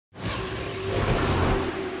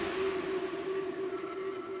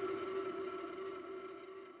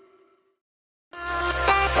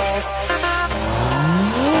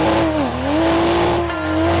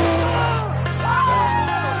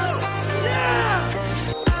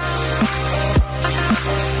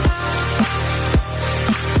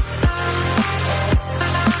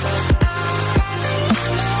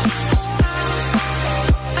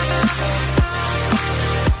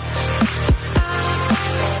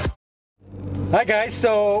Hi guys,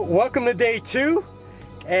 so welcome to day 2,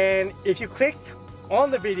 and if you clicked on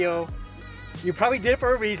the video, you probably did it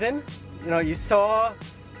for a reason. You know, you saw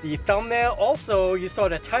the thumbnail, also you saw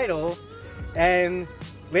the title, and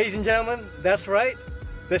ladies and gentlemen, that's right,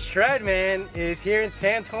 TheStradman is here in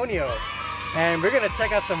San Antonio, and we're gonna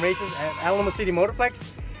check out some races at Alamo City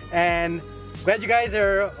Motorplex, and glad you guys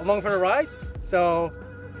are along for the ride. So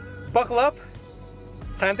buckle up,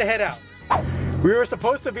 it's time to head out. We were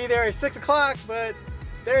supposed to be there at 6 o'clock, but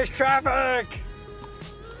there's traffic!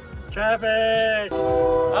 Traffic!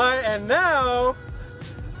 Alright, and now,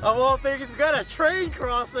 of all things, we got a train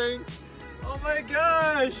crossing! Oh my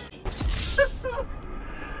gosh!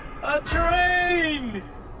 A train!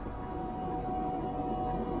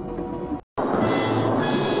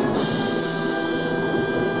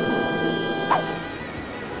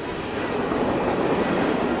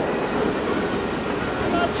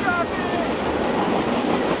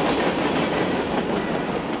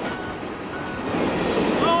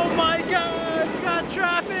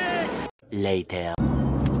 Later.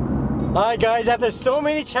 Alright guys, after so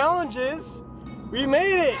many challenges, we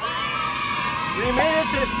made it! We made it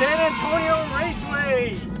to San Antonio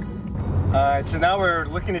Raceway! Alright, so now we're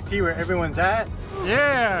looking to see where everyone's at.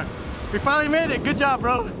 Yeah! We finally made it! Good job,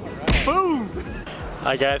 bro! Right. Boom!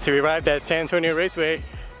 Alright guys, so we arrived at San Antonio Raceway.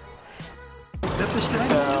 So,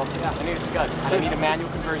 yeah, I need a scud. I don't need a manual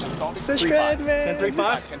conversion. So it's the TheStradman.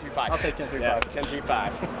 10.35? 10.35. I'll take 10.35. Yes,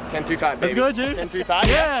 10.35. 10.35, baby. Let's go, Juice. 10.35?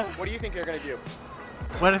 Yeah. What do you think you're going to do?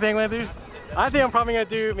 What do you think I'm going to do? I think I'm probably going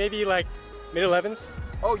to do maybe like mid-11s.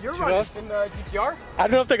 Oh, you're running in the GTR? I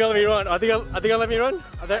don't know if they're going to let me run. Are they going to let me run?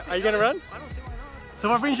 Are you going to run? I don't see why not. So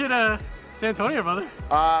what brings you to San Antonio, brother?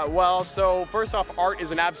 Well, so first off, Art is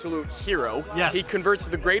an absolute hero. Yes. He converts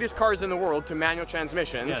the greatest cars in the world to manual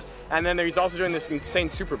transmissions. Yes. And then he's also doing this insane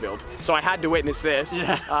super build. So I had to witness this.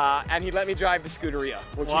 Yeah. And he let me drive the Scuderia,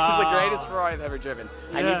 which is the greatest Ferrari I've ever driven.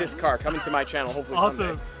 Yeah. I need this car coming to my channel, hopefully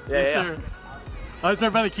someday. Yes, sir. Oh, it's my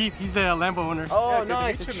brother Keith. He's the Lambo owner. Oh, yeah,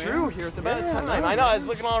 nice. It's true here. It's about time. I know. I was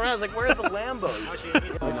looking all around. I was like, where are the Lambos?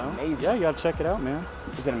 You know? Yeah, you gotta check it out, man.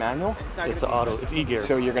 Is it a manual? It's an auto. It's e-gear.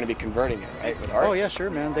 So you're going to be converting it, right? With Art? Oh yeah,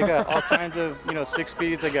 sure, man. They got all kinds of, 6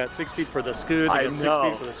 speeds. They got 6 speed for the Scud. They got 6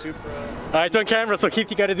 speed for the Supra. All right, it's on camera, so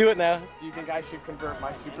Keith, you got to do it now. Do you think I should convert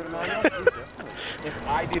my Supra to manual? If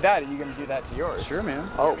I do that, are you going to do that to yours? Sure, man.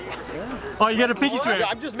 Oh. Yeah. Oh, you got a pinky swear.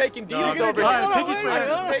 I'm just making deals over here. All right, pinky swear. I'm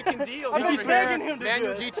just making deals. Pinky swear.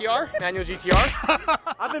 Manual GTR? Manual GTR?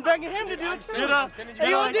 I've been begging him to do it.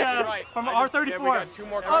 From R34. Yeah, we got 2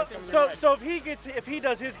 more cars coming in. So if he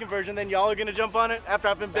does his conversion, then y'all are gonna jump on it after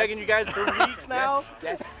I've been begging you guys for weeks now?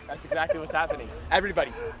 Yes, that's exactly what's happening.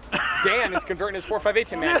 Everybody. Dan is converting his 458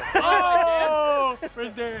 to manual. Oh!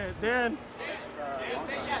 Where's Dan? Dan?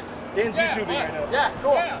 Say yes. Dan's YouTubing right now. Yeah,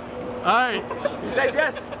 cool. Alright. He says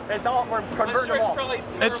yes. It's all, we're converting them all.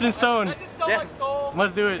 Etched in stone. Yeah.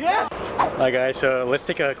 Let's do it. Yeah. Alright guys, so let's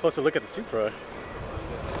take a closer look at the Supra.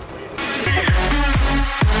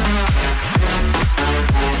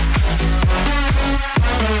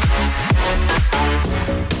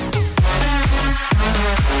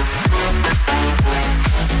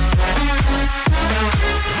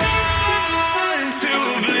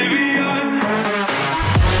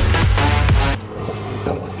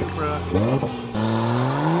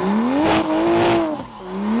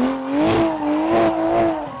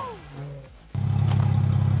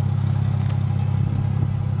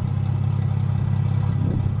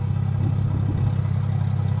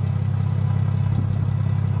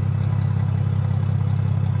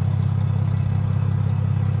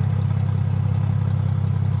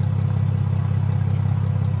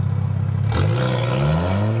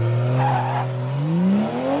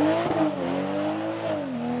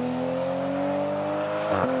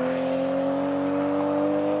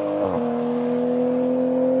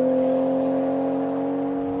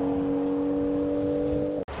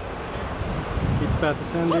 It's about to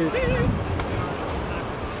send it.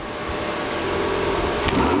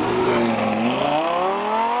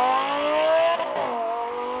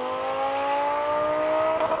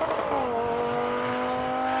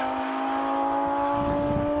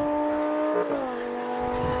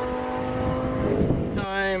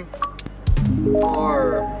 Time.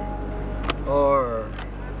 R.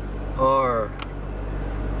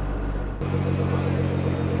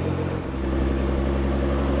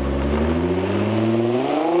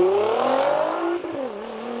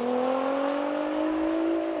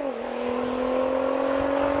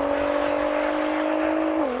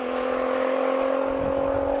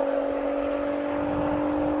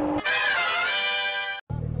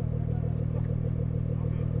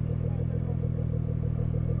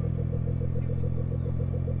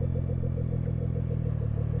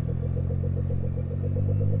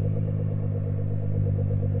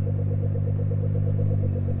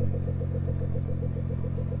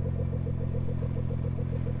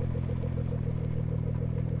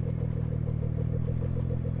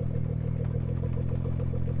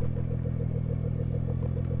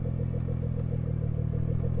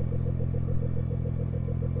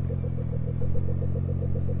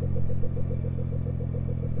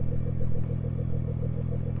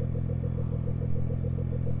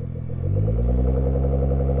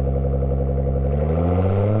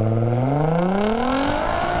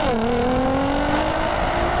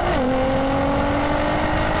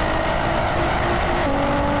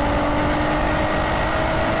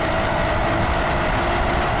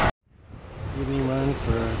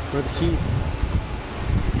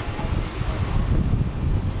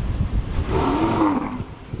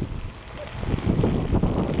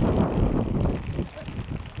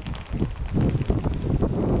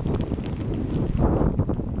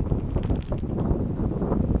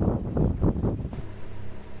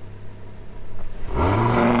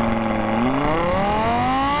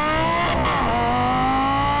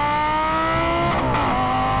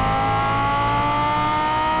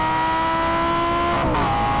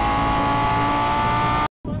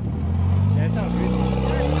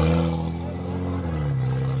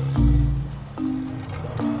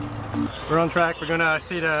 We're on track. We're gonna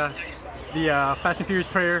see the Fast and Furious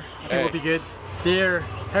prayer. I think we'll be good. Dear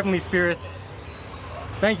Heavenly Spirit,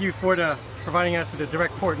 thank you for providing us with the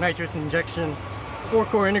direct port nitrous injection,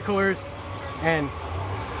 4-core intercoolers, and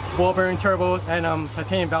ball bearing turbos, and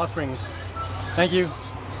titanium valve springs. Thank you.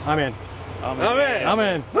 Amen. Amen. Amen.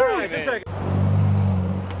 Amen. Woo! Amen.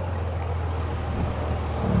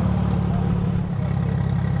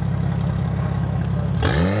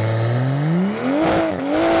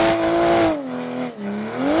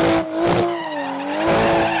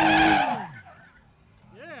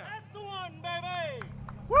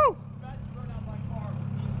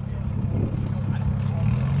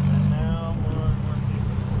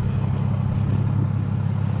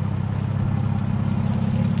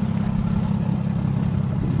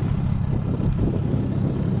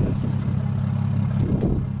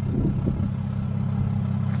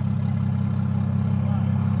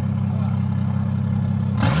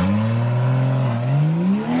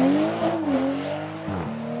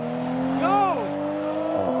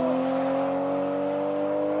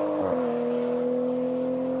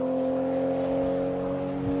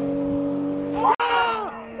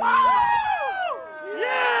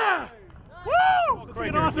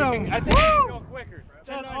 Awesome! I think you can go quicker.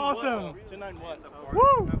 That's awesome! 10.9 what?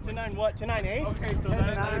 Woo! 10.9 what? 10.9.8? Okay, so that's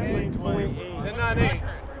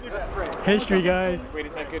 10.9.8. History, guys. Wait,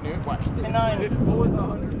 is that good news? What? 10.9. What was the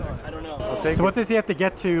 100 on? I don't know. So what does he have to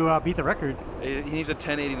get to beat the record? He needs a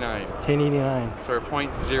 1089. 1089. So we're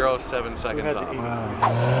 0.07 seconds off.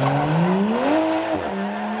 Wow.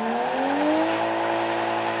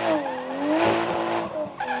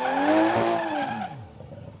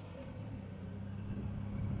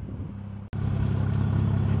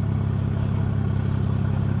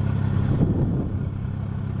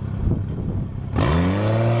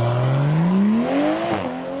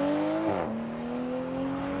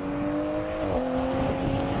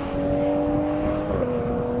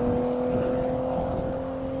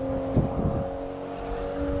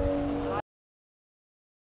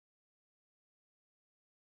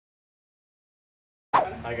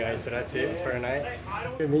 Hi guys, so that's it for tonight.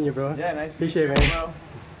 Good meeting you, bro. Yeah, nice. Appreciate it, man.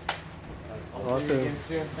 Awesome.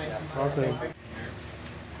 Awesome.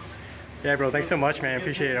 Yeah, bro. Thanks so much, man.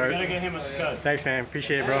 Appreciate it. Gotta get him a scud. Thanks, man.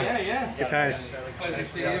 Appreciate it, bro. Yeah. Good times. Pleasure to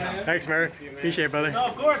see you, man. Thanks, Murph. Appreciate it, brother. No,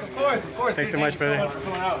 of course. Thanks so much, brother. Thank you so much for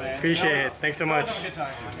coming out, man. Appreciate it. Thanks so much. Good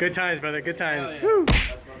time. Good times, brother. Good times. Yeah. Woo.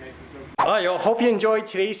 That's what makes it so cool. Alright, y'all. Hope you enjoyed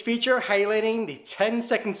today's feature highlighting the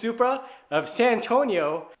 10-second Supra of San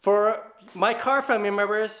Antonio. For my car family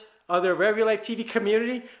members of the RevYourLifeTV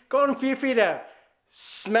community, go and feel free to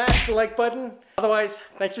smash the like button. Otherwise,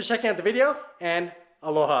 thanks for checking out the video, and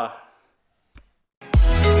aloha. We'll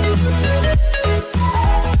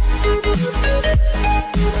be right back.